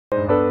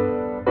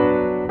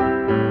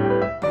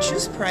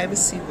Choose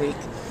Privacy Week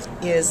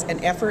is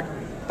an effort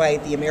by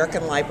the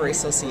American Library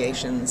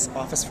Association's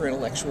Office for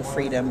Intellectual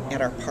Freedom and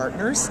our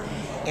partners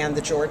and the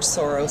George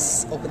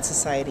Soros Open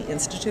Society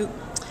Institute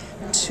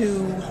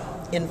to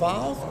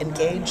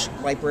engage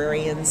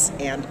librarians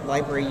and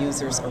library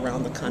users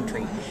around the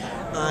country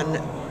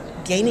on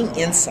gaining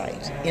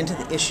insight into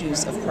the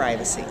issues of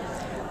privacy,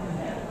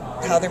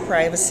 how their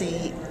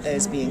privacy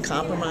is being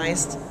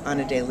compromised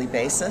on a daily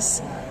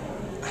basis,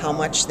 how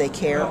much they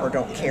care or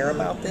don't care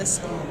about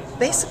this,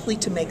 basically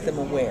to make them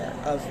aware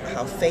of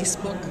how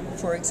Facebook,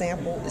 for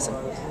example, is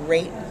a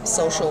great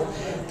social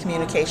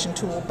communication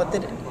tool, but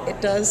that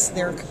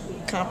there are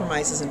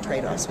compromises and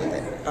trade-offs with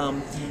it.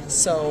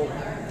 So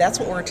that's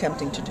what we're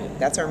attempting to do.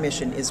 That's our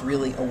mission, is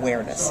really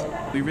awareness.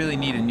 We really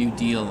need a new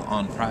deal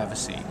on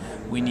privacy.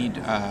 We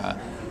need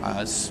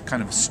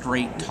kind of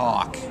straight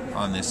talk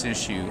on this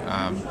issue.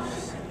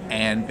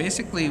 And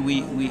basically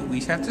we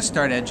have to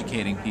start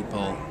educating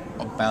people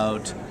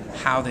about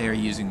how they are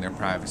using their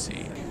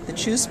privacy. The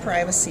Choose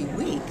Privacy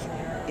Week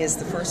is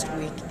the first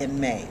week in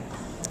May.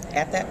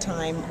 At that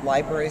time,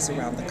 libraries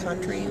around the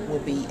country will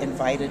be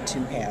invited to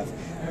have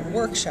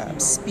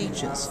workshops,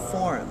 speeches,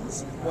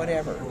 forums,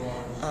 whatever,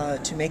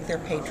 to make their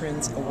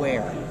patrons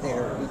aware,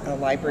 their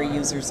library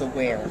users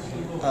aware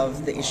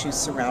of the issues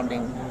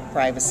surrounding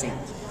privacy,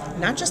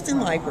 not just in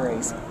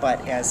libraries,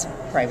 but as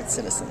private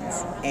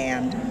citizens.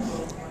 And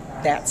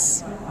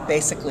that's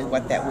basically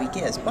what that week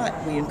is. But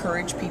we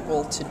encourage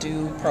people to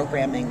do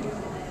programming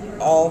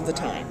all the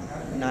time,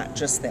 not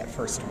just that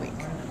first week.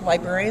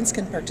 Librarians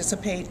can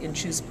participate in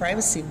Choose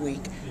Privacy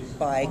Week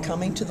by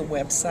coming to the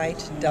website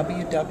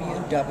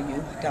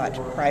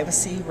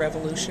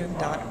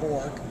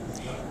www.privacyrevolution.org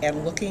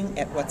and looking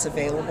at what's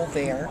available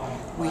there.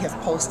 We have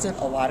posted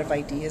a lot of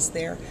ideas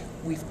there.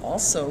 We've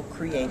also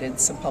created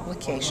some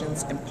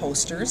publications and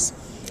posters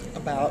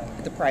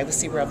about the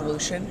privacy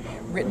revolution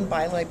written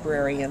by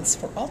librarians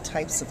for all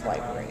types of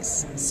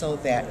libraries, so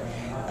that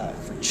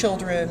for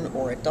children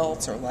or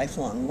adults or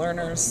lifelong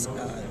learners,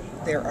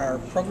 there are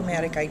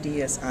programmatic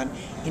ideas on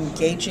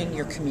engaging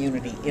your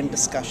community in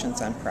discussions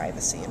on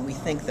privacy, and we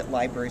think that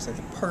libraries are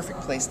the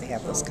perfect place to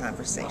have those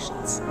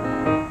conversations.